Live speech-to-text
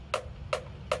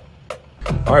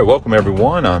All right, welcome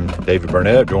everyone. I'm David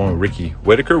Burnett, joined with Ricky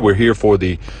Whitaker. We're here for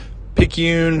the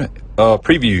Picayune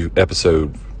preview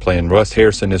episode, playing West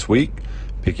Harrison this week.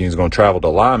 Picayune's going to travel to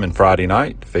Lyman Friday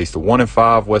night to face the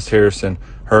 1-5 West Harrison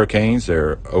Hurricanes.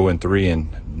 They're 0-3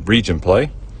 in region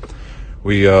play.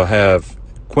 We have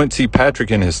Quincy Patrick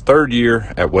in his third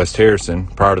year at West Harrison.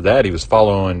 Prior to that, he was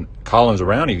following Collins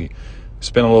around. He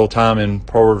spent a little time in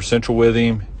Pearl River Central with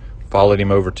him, followed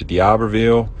him over to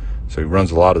D'Iberville. So he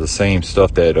runs a lot of the same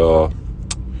stuff that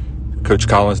Coach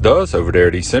Collins does over there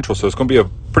at East Central. So it's going to be a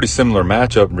pretty similar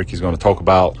matchup. And Ricky's going to talk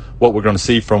about what we're going to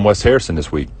see from West Harrison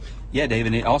this week. Yeah,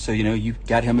 David. And also, you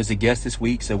got him as a guest this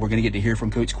week, so we're going to get to hear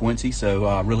from Coach Quincy.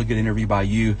 So really good interview by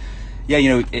you.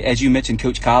 Yeah, as you mentioned,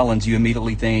 Coach Collins, you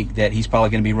immediately think that he's probably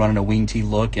going to be running a wing T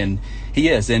look, and he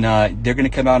is. And they're going to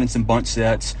come out in some bunch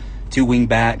sets, two wing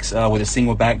backs with a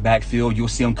single backfield. You'll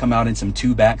see them come out in some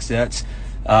two back sets.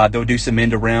 They'll do some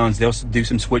end arounds. They'll do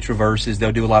some switch reverses.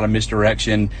 They'll do a lot of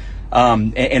misdirection.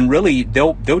 And really,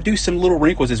 they'll do some little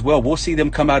wrinkles as well. We'll see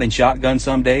them come out in shotgun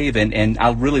some, Dave, and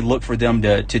I really look for them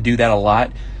to do that a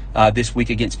lot this week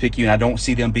against Picayune. I don't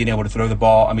see them being able to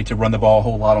to run the ball a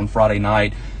whole lot on Friday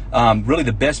night. Really,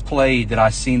 the best play that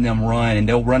I've seen them run, and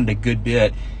they'll run it a good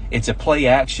bit, it's a play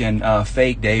action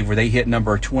fake, Dave, where they hit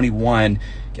number 21,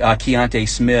 Keontae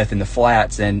Smith in the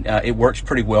flats, and it works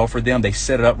pretty well for them. They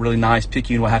set it up really nice.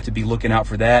 Picayune will have to be looking out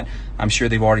for that. I'm sure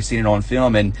they've already seen it on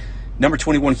film. And number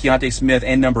 21, Keontae Smith,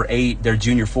 and number 8, their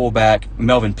junior fullback,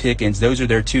 Melvin Pickens, those are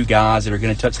their two guys that are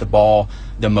going to touch the ball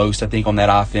the most, I think, on that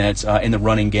offense in the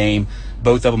running game.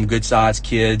 Both of them good-sized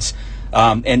kids.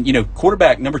 And,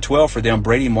 quarterback number 12 for them,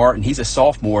 Brady Martin, he's a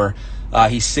sophomore.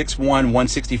 He's 6'1",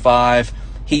 165.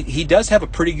 He does have a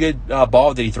pretty good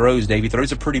ball that he throws, Dave. He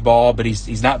throws a pretty ball, but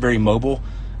he's not very mobile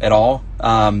at all.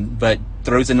 But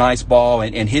throws a nice ball,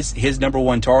 and his number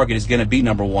one target is going to be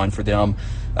number one for them.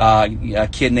 A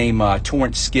kid named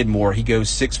Torrance Skidmore. He goes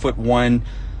 6'1",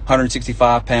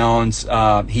 165 pounds.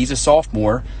 He's a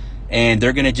sophomore, and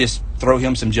they're going to just throw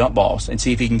him some jump balls and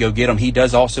see if he can go get them. He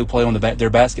does also play on their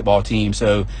basketball team,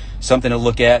 so something to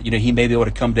look at. He may be able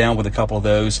to come down with a couple of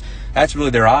those. That's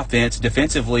really their offense.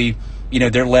 Defensively,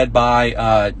 they're led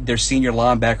by their senior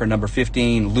linebacker, number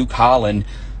 15, Luke Holland.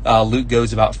 Luke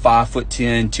goes about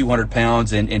 5'10", 200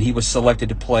 pounds, and he was selected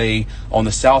to play on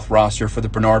the South roster for the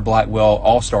Bernard Blackwell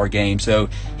All-Star game. So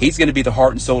he's going to be the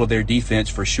heart and soul of their defense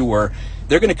for sure.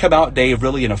 They're going to come out, Dave,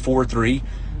 really in a 4-3.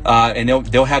 And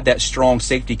they'll have that strong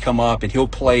safety come up, and he'll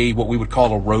play what we would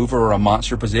call a rover or a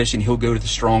monster position. He'll go to the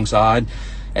strong side,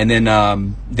 and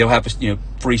then they'll have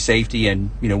free safety and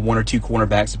one or two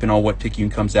cornerbacks depending on what Picayune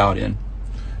comes out in.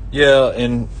 Yeah,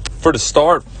 and for the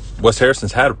start, West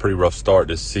Harrison's had a pretty rough start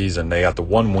this season. They got the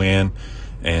one win,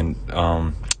 and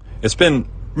it's been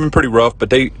pretty rough. But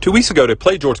 2 weeks ago they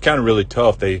played George County really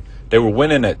tough. They were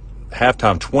winning at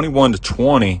halftime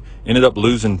 21-20, ended up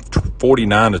losing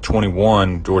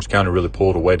 49-21. George County really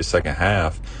pulled away the second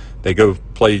half. They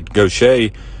played Gaucher.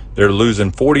 They're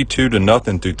losing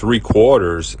 42-0 through 3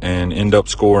 quarters and end up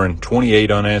scoring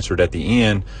 28 unanswered at the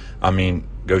end. I mean,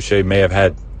 Gaucher may have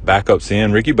had backups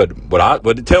in, Ricky, but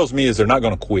what it tells me is they're not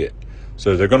going to quit.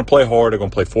 So they're going to play hard. They're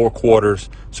going to play 4 quarters.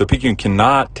 So Picayune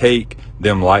cannot take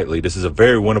them lightly. This is a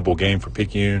very winnable game for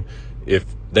Picayune. If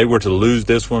they were to lose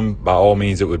this one, by all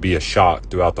means, it would be a shock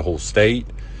throughout the whole state.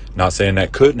 Not saying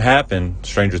that couldn't happen.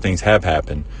 Stranger things have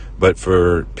happened. But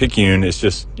for Picayune, it's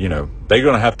just, they're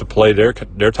going to have to play their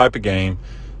type of game,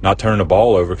 not turn the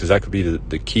ball over, because that could be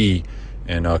the key.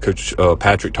 And Coach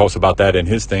Patrick talks about that in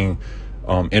his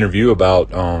interview about,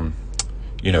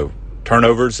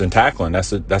 turnovers and tackling. That's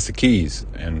the keys.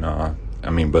 And,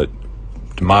 but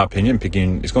to my opinion,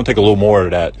 Picayune, it's going to take a little more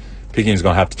of that. Picayune's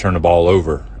going to have to turn the ball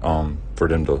over for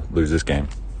them to lose this game.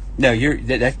 No, you're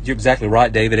exactly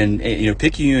right, David. And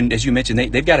Picayune, as you mentioned,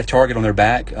 they've got a target on their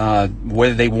back.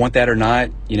 Whether they want that or not,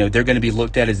 they're going to be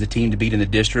looked at as the team to beat in the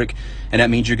district, and that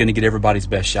means you're going to get everybody's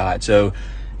best shot. So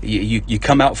you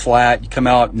come out flat, you come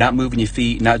out not moving your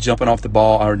feet, not jumping off the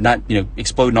ball, or not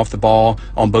exploding off the ball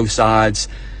on both sides.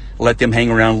 Let them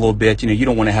hang around a little bit. You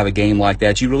don't want to have a game like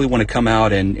that. You really want to come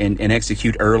out and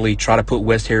execute early, try to put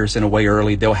West Harrison away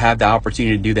early. They'll have the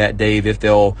opportunity to do that, Dave, if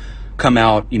they'll come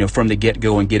out, from the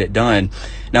get-go and get it done.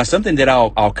 Now, something that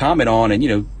I'll comment on,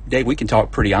 and, Dave, we can talk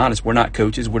pretty honest. We're not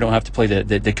coaches. We don't have to play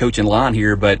the coaching line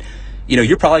here, but,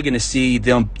 you're probably going to see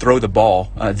them throw the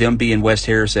ball, them being West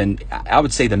Harrison. I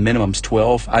would say the minimum's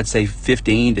 12. I'd say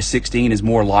 15 to 16 is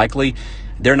more likely.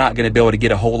 They're not going to be able to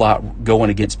get a whole lot going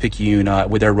against Picayune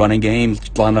with their running game,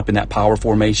 line up in that power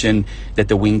formation that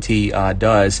the wing T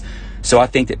does. So I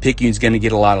think that Picayune's going to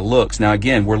get a lot of looks. Now,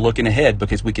 again, we're looking ahead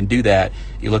because we can do that.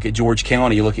 You look at George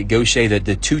County, you look at Gaucher,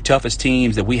 the two toughest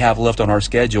teams that we have left on our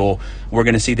schedule, we're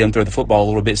going to see them throw the football a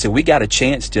little bit. So we got a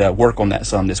chance to work on that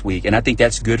some this week. And I think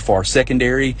that's good for our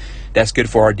secondary. That's good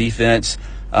for our defense.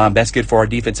 That's good for our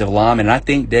defensive linemen. And I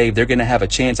think, Dave, they're going to have a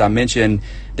chance. I mentioned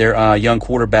their young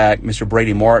quarterback, Mr.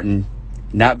 Brady Martin,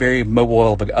 not very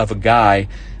mobile of a guy.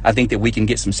 I think that we can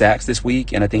get some sacks this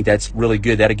week, and I think that's really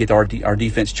good. That'll get our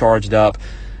defense charged up.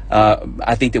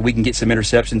 I think that we can get some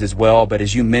interceptions as well. But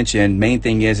as you mentioned, main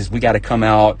thing is we got to come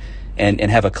out and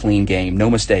have a clean game. No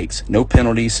mistakes, no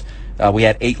penalties. We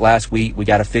had 8 last week. We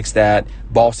got to fix that.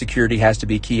 Ball security has to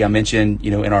be key. I mentioned,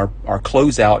 in our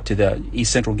closeout to the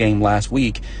East Central game last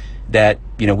week that,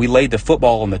 we laid the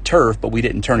football on the turf, but we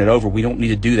didn't turn it over. We don't need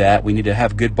to do that. We need to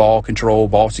have good ball control,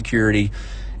 ball security,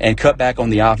 and cut back on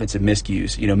the offensive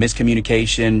miscues.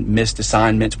 Miscommunication, missed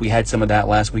assignments. We had some of that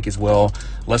last week as well.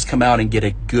 Let's come out and get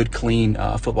a good, clean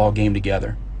football game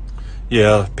together.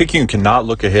 Yeah, Picayune cannot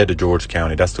look ahead to George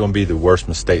County. That's going to be the worst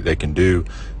mistake they can do.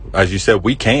 As you said,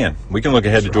 we can look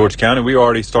ahead to George County. We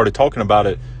already started talking about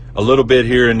it a little bit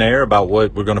here and there about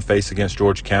what we're going to face against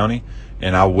George County.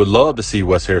 And I would love to see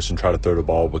West Harrison try to throw the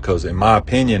ball because, in my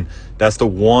opinion, that's the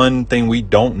one thing we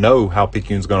don't know how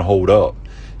Picayune's going to hold up.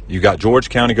 You got George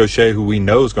County Gaucher, who we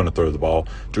know is going to throw the ball.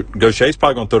 Gaucher's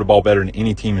probably going to throw the ball better than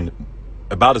any team,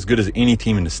 about as good as any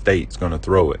team in the state is going to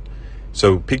throw it.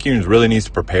 So Picayune really needs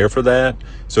to prepare for that.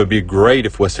 So it'd be great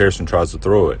if West Harrison tries to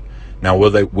throw it. Now,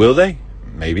 will they?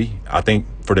 Maybe. I think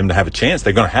for them to have a chance,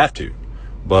 they're going to have to.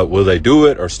 But will they do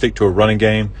it or stick to a running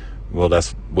game? Well,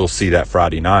 we'll see that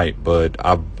Friday night. But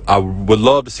I would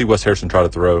love to see West Harrison try to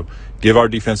throw, give our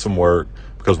defense some work,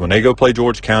 because when they go play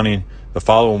George County the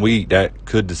following week, that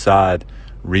could decide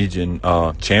region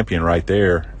champion right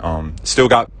there. Still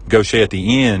got Gaucher at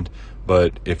the end,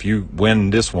 but if you win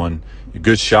this one, a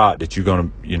good shot that you're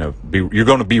going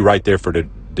to be right there for the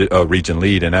region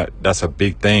lead, and that's a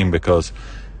big thing because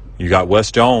you got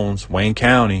West Jones, Wayne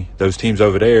County, those teams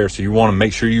over there, so you want to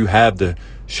make sure you have the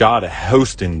shot at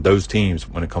hosting those teams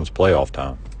when it comes playoff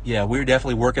time. Yeah, we're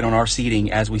definitely working on our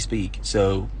seeding as we speak.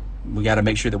 So we got to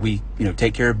make sure that we,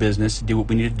 take care of business, do what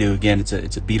we need to do. Again, it's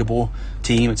a beatable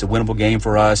team. It's a winnable game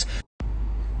for us.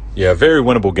 Yeah, very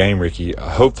winnable game, Ricky.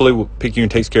 Hopefully Picayune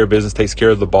takes care of business, takes care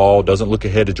of the ball, doesn't look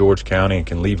ahead to George County, and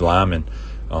can leave Lyman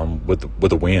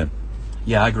with a win.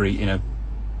 Yeah, I agree.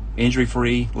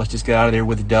 Injury-free. Let's just get out of there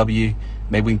with a W.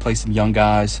 Maybe we can play some young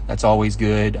guys. That's always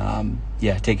good.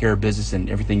 Take care of business, and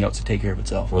everything else to take care of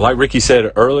itself. Well, like Ricky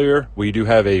said earlier, we do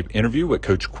have an interview with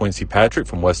Coach Quincy Patrick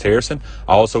from West Harrison.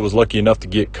 I also was lucky enough to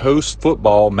get Coast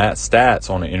Football Matt Stats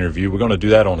on an interview. We're going to do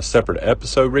that on a separate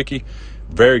episode, Ricky.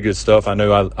 Very good stuff. I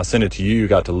know I sent it to you. You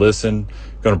got to listen.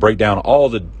 Going to break down all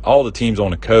the teams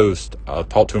on the coast. I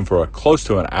talked to him for close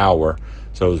to an hour.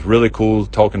 So it was really cool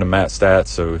talking to Matt Stats.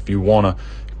 So if you want to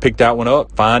pick that one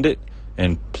up, find it,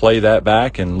 and play that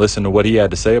back and listen to what he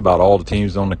had to say about all the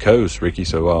teams on the coast, Ricky.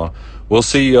 So we'll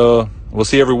see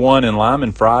everyone in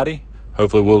Lyman Friday.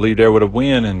 Hopefully we'll leave there with a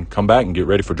win and come back and get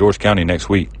ready for George County next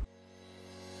week.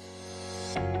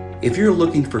 If you're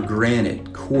looking for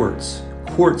granite, quartz,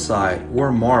 quartzite,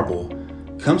 or marble,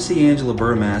 come see Angela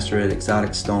Burmaster at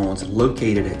Exotic Stones,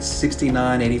 located at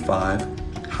 6985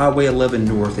 Highway 11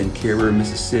 North in Carrier,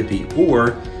 Mississippi,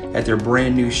 or at their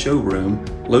brand new showroom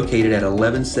located at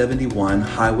 1171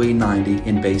 Highway 90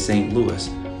 in Bay St. Louis.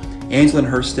 Angela and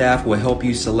her staff will help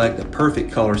you select the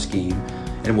perfect color scheme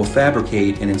and will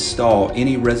fabricate and install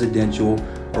any residential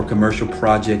or commercial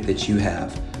project that you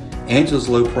have. Angela's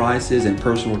low prices and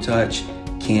personal touch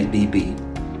can't be beat.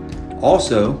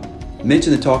 Also,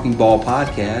 mention the Talking Ball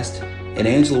podcast and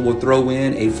Angela will throw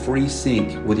in a free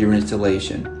sink with your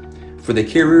installation. For the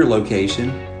Carrier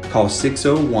location, call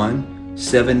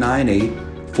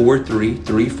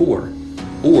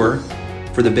 601-798-4334. Or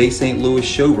for the Bay St. Louis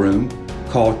showroom,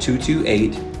 call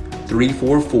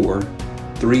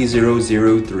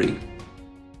 228-344-3003.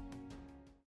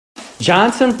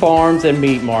 Johnson Farms and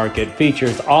Meat Market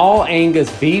features all Angus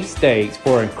beef steaks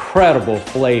for incredible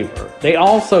flavor. They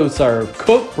also serve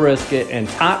cooked brisket and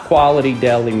top quality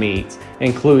deli meats,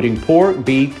 including pork,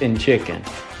 beef, and chicken.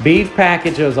 Beef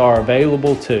packages are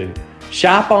available too.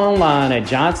 Shop online at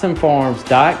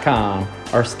johnsonfarms.com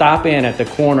or stop in at the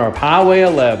corner of Highway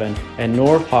 11 and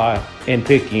North High in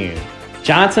Picayune.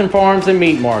 Johnson Farms and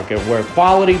Meat Market, where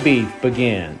quality beef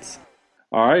begins.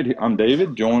 All right, I'm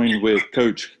David, joined with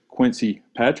Coach Quincy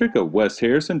Patrick of West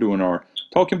Harrison doing our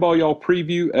Talking Ball Y'all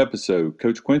preview episode.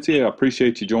 Coach Quincy, I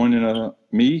appreciate you joining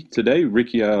me today.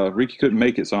 Ricky couldn't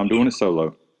make it, so I'm doing it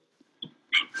solo.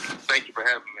 Thank you for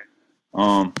having me.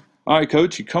 All right,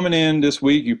 Coach, you coming in this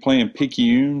week, you're playing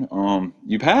Picayune.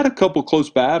 You've had a couple close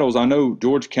battles. I know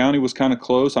George County was kind of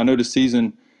close. I know this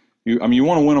season, you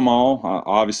want to win them all.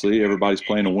 Obviously, everybody's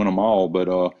playing to win them all. But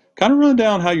kind of run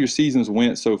down how your seasons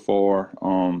went so far,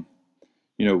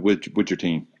 with your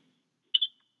team.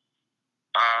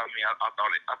 I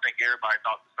think everybody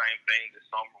thought the same thing this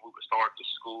summer. We would start the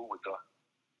school with a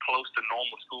close to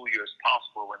normal school year as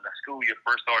possible. When the school year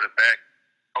first started back,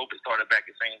 hope it started back,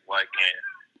 it seems like, and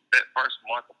that first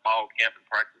month of fall camp and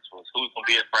practice was who was going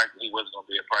to be at practice, who wasn't going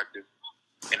to be at practice.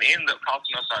 And it ended up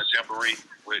costing us our jamboree,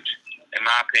 which, in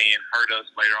my opinion, hurt us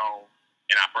later on.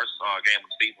 In our first game of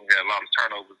the season, we had a lot of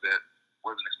turnovers that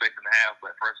wasn't expecting to have,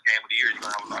 but first game of the year, you're going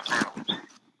to have a lot of turnovers.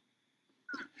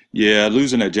 Yeah,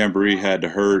 losing that jamboree had to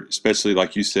hurt, especially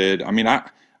like you said. I mean, I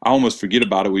almost forget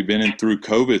about it. We've been in through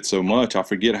COVID so much. I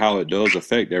forget how it does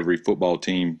affect every football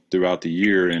team throughout the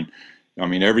year. And, I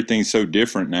mean, everything's so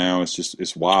different now.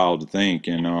 It's wild to think.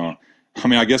 And, I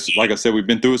mean, I guess, like I said, we've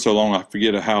been through it so long, I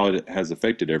forget how it has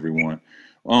affected everyone.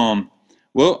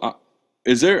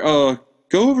 Is there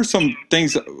go over some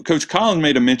things. Coach Collins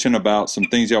made a mention about some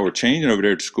things y'all were changing over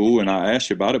there at school, and I asked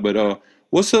you about it. But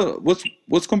what's going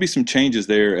to be some changes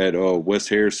there at West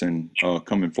Harrison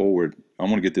coming forward? I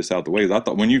want to get this out of the way. I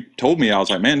thought when you told me, I was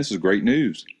like, man, this is great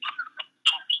news.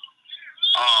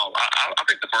 I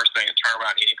think the first thing to turn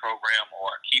around any program or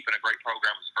keeping a great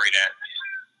program is great admin.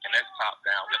 And that's top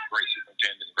down. We have a great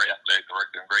superintendent, great athletic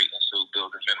director, and great institute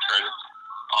building administrators.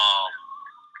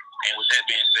 And with that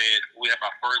being said, we have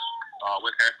our first,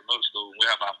 West Harrison Middle School, we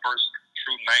have our first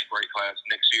true ninth grade class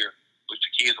next year, which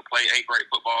the kids will play eighth grade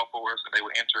football for us, and they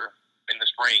will enter in the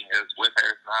spring as West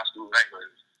Harrison High School ninth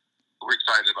graders. We're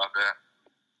excited about that.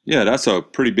 Yeah, that's a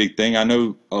pretty big thing. I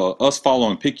know us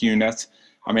following Picayune,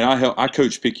 I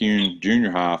coached Picayune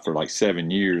junior high for like 7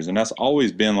 years, and that's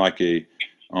always been like a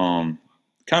kind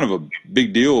of a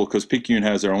big deal because Picayune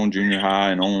has their own junior high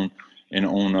and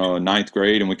on ninth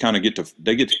grade, and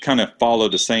they get to kind of follow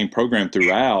the same program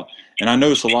throughout. And I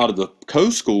notice a lot of the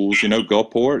coast schools,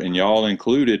 Gulfport and y'all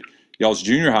included, y'all's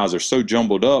junior highs are so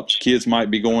jumbled up. Kids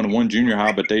might be going to one junior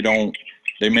high, but they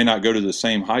may not go to the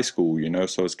same high school,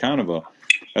 So it's kind of a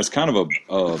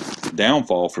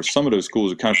downfall for some of those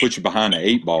schools. It kind of puts you behind the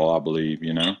 8 ball, I believe,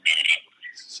 It's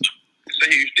a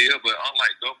huge deal, but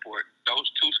unlike Gulfport, those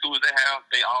two schools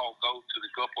they all go to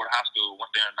the Gulfport High School once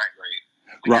they're in ninth grade.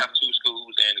 We have two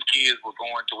schools, and the kids were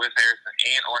going to West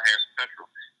Harrison or Harrison Central,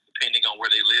 depending on where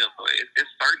they live. So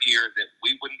it's 30 years that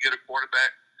we wouldn't get a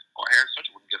quarterback or Harrison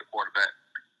Central wouldn't get a quarterback.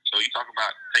 So you talk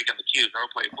about taking the kids who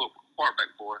never played football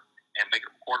quarterback for and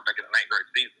making them a quarterback in the ninth grade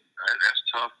season. That's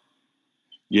tough.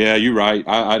 Yeah, you're right.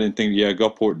 I didn't think. Yeah,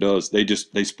 Gulfport does. They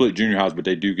split junior highs, but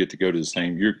they do get to go to the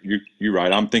same. You're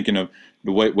right. I'm thinking of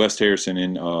the way West Harrison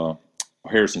and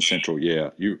Harrison Central.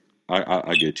 Yeah,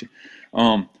 I get you.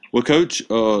 Well, Coach,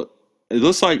 it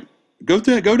looks like go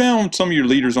down some of your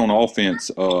leaders on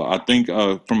offense. I think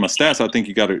from my stats, I think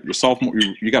you got a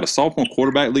sophomore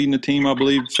quarterback leading the team. I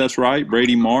believe that's right,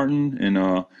 Brady Martin, and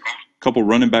a couple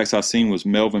running backs I've seen was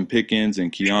Melvin Pickens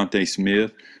and Keontae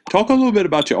Smith. Talk a little bit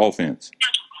about your offense.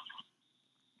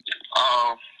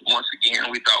 Once again,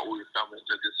 we thought we were coming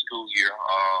into this school year,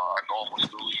 a normal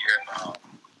school year, and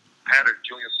had a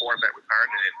junior quarterback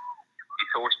returning, and he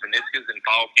tore his meniscus in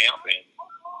fall camp, and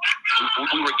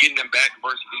we were getting him back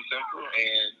versus Central,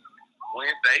 and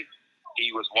Wednesday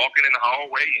he was walking in the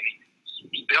hallway and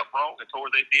he stepped wrong and tore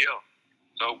his ACL.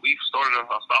 So we started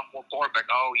a sophomore quarterback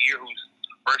all year who's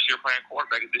first year playing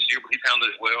quarterback this year, but he's handled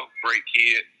it well. Great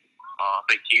kid. I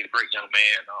think he's a great young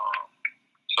man.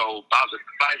 So by the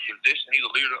position, he's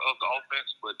a leader of the offense,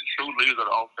 but the true leader of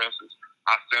the offense is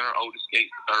our center, Otis Gates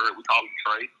III. We call him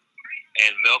Trey,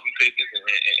 and Melvin Pickens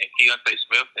and Keontae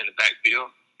Smith in the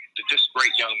backfield. They're just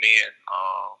great young men,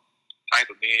 type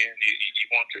of men you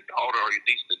want your daughter or your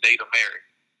niece to date or marry.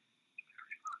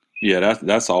 Yeah,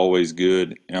 that's always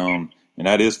good. And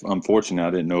that is unfortunate. I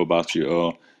didn't know about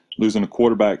you losing a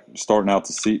quarterback starting out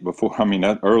the seat before. I mean,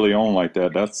 that early on like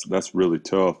that, that's really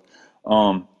tough.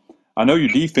 I know your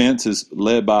defense is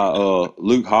led by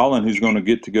Luke Holland, who's going to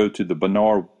get to go to the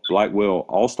Bernard Blackwell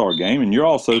All-Star game. And you're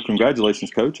also, congratulations,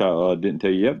 Coach. I didn't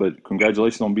tell you yet, but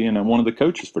congratulations on being one of the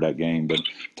coaches for that game. But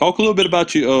talk a little bit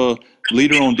about your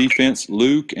leader on defense,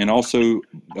 Luke, and also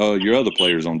your other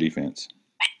players on defense.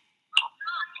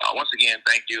 Once again,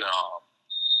 thank you.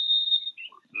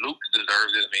 Luke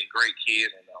deserves it. I mean, great kid,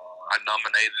 and I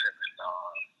nominated him, and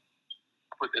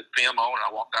I put this film on, and I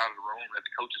walked out of the room, and let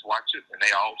the coaches watch it, and they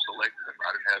all selected him.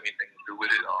 I didn't have anything to do with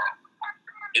it.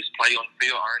 His play on the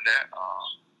field earned that.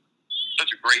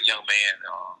 Such a great young man.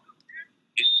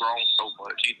 he's grown so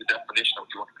much. He's the definition of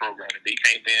what you want the program. And he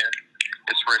came in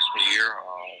his freshman year,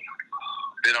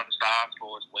 bit on the side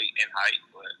for his weight and height,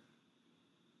 but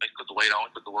he put the weight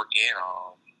on, put the work in.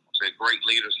 He's a great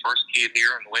leader. His first kid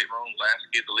here in the weight room, last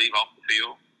kid to leave off the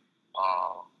field.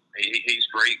 He's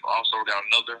great. Also got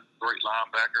another great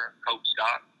linebacker, Coach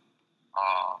Scott.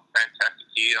 Fantastic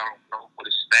kid. I don't know what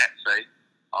his stats say.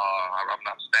 I'm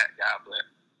not a stat guy, but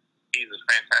he's a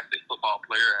fantastic football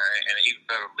player and an even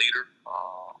better leader.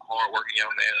 Hard-working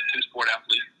young man, a two-sport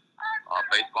athlete,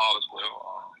 baseball as well.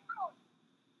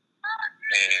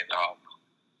 And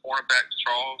cornerback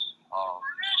Charles.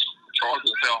 Charles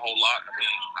doesn't say a whole lot. I mean,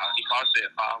 he probably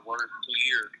said 5 words in 2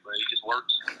 years, but he just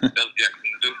works. Does what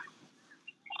Jackson do.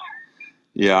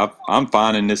 Yeah, I'm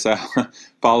finding this out,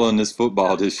 following this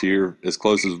football this year as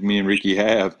close as me and Ricky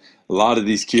have. A lot of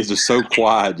these kids are so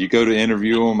quiet. You go to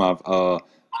interview them. I've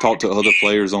talked to other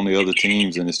players on the other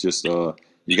teams, and it's just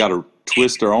you got to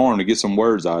twist their arm to get some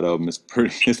words out of them. It's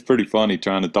pretty funny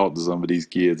trying to talk to some of these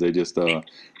kids. They just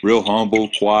real humble,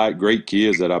 quiet, great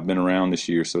kids that I've been around this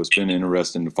year. So it's been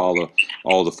interesting to follow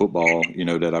all the football,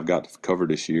 that I've got to cover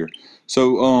this year.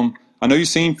 So I know you've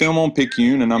seen film on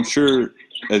Picayune, and I'm sure,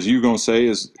 as you're going to say,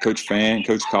 as Coach Fant,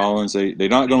 Coach Collins, they're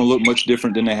not going to look much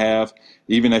different than they have,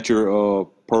 even at your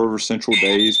Pearl River Central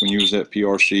days when you was at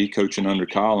PRC coaching under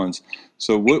Collins.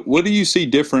 So what do you see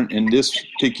different in this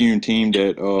Picayune team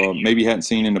that maybe you hadn't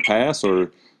seen in the past,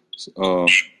 or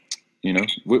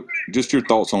just your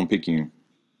thoughts on Picayune?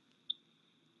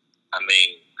 I mean,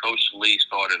 Coach Lee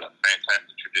started a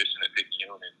fantastic tradition at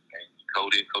Picayune, and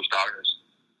Coach Doggers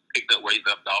picked up where he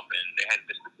left off, and they hadn't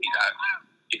missed a beat.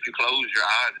 If you close your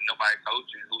eyes and nobody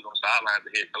coaches who's on the sidelines,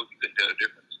 the head coach, you couldn't tell the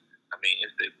difference. I mean,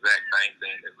 it's the exact same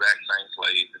thing, the exact same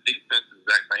plays. The defense is the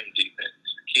exact same defense.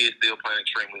 Kids still playing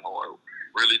extremely hard,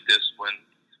 really disciplined.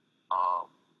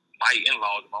 My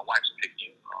in-laws and my wife's a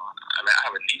Picayune. I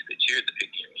have a niece that cheers the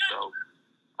Picayune. So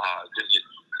just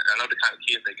I know the kind of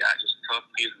kids they got, just tough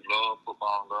kids who love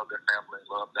football, love their family,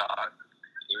 love God.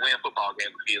 You win football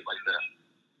games with kids like that.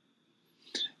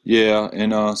 Yeah,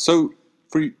 and so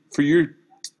for your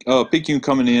Picayune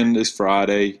coming in this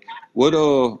Friday, what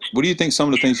do you think some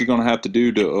of the things you're going to have to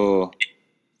do to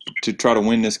try to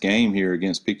win this game here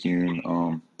against Picayune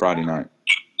Friday night?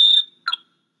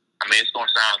 I mean, it's going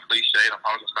to sound cliche. I'm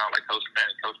probably going to sound like Coach Fant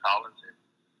and Coach Collins. And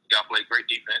you got to play great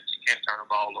defense. You can't turn the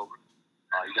ball over.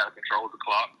 You got to control the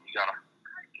clock. You got to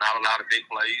not allow the big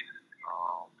plays.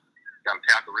 You got to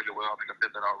tackle really well. I think I said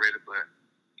that already, but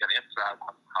you got to emphasize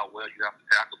how well you have to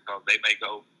tackle because they may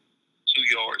go 2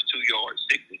 yards,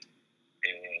 60,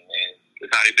 and that's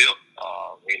how they built.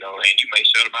 And you may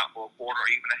shut them out for a quarter or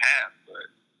even a half, but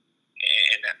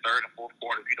in that third and fourth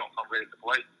quarter, if you don't come ready to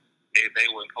play, they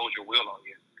will impose your will on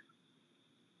you.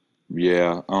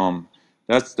 Yeah,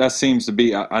 that seems to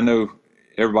be. I know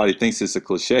everybody thinks it's a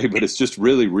cliche, but it's just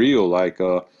really real. Like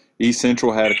East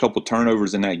Central had a couple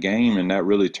turnovers in that game, and that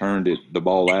really turned the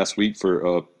ball last week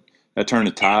for that turned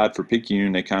the tide for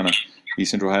Picayune.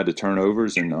 East Central had the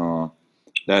turnovers, and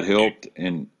that helped.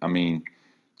 And I mean,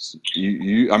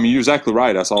 you're exactly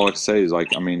right. That's all I can say is I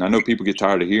know people get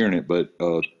tired of hearing it, but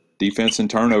defense and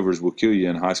turnovers will kill you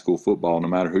in high school football, no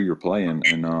matter who you're playing.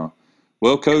 And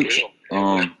well, Coach,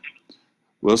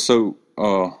 so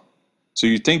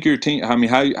you think your team? I mean,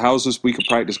 how's this week of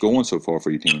practice going so far for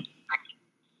your team?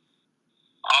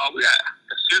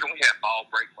 Considering we had ball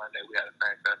break Monday, we had a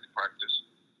fantastic practice.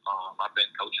 I've been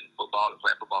coaching football and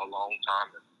playing football a long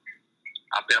time, and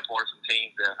I've been a part of some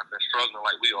teams that have been struggling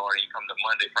like we are, and you come to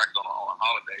Monday practice on a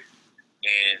holiday,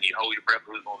 and you hold your breath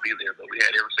who's going to be there. But we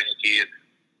had every single kid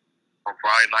from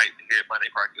Friday night to here Monday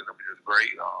practice, which is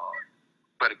great.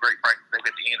 But a great practice. They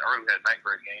at the end early, we had a night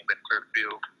break game, but cleared the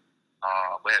field.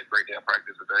 We had a great day of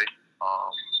practice today.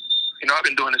 I've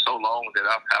been doing this so long that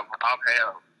I've had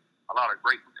a lot of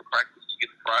great weeks of practice. You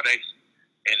get to Fridays,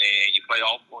 and then you play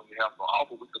awful, and you have some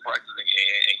awful weeks of practice, and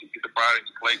you get to Friday and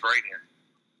you play great, and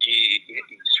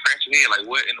you scratch your head like,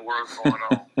 what in the world's going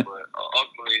on? But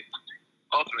ultimately,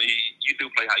 you do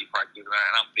play how you practice,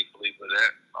 and I'm a big believer of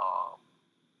that.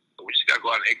 So we just got to go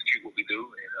out and execute what we do,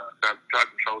 and try to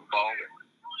control the ball, and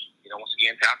once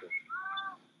again, tackle.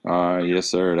 Yes,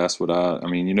 sir. That's what I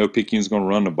mean, Picayune's going to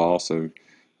run the ball, so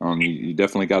you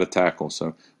definitely got to tackle.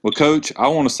 So, well, Coach, I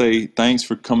want to say thanks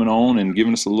for coming on and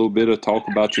giving us a little bit of talk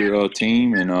about your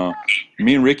team. And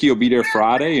me and Ricky will be there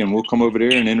Friday, and we'll come over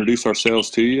there and introduce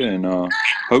ourselves to you. And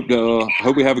hope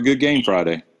we have a good game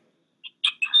Friday.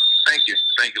 Thank you.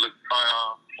 Look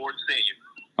forward to seeing you.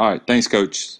 All right. Thanks, Coach.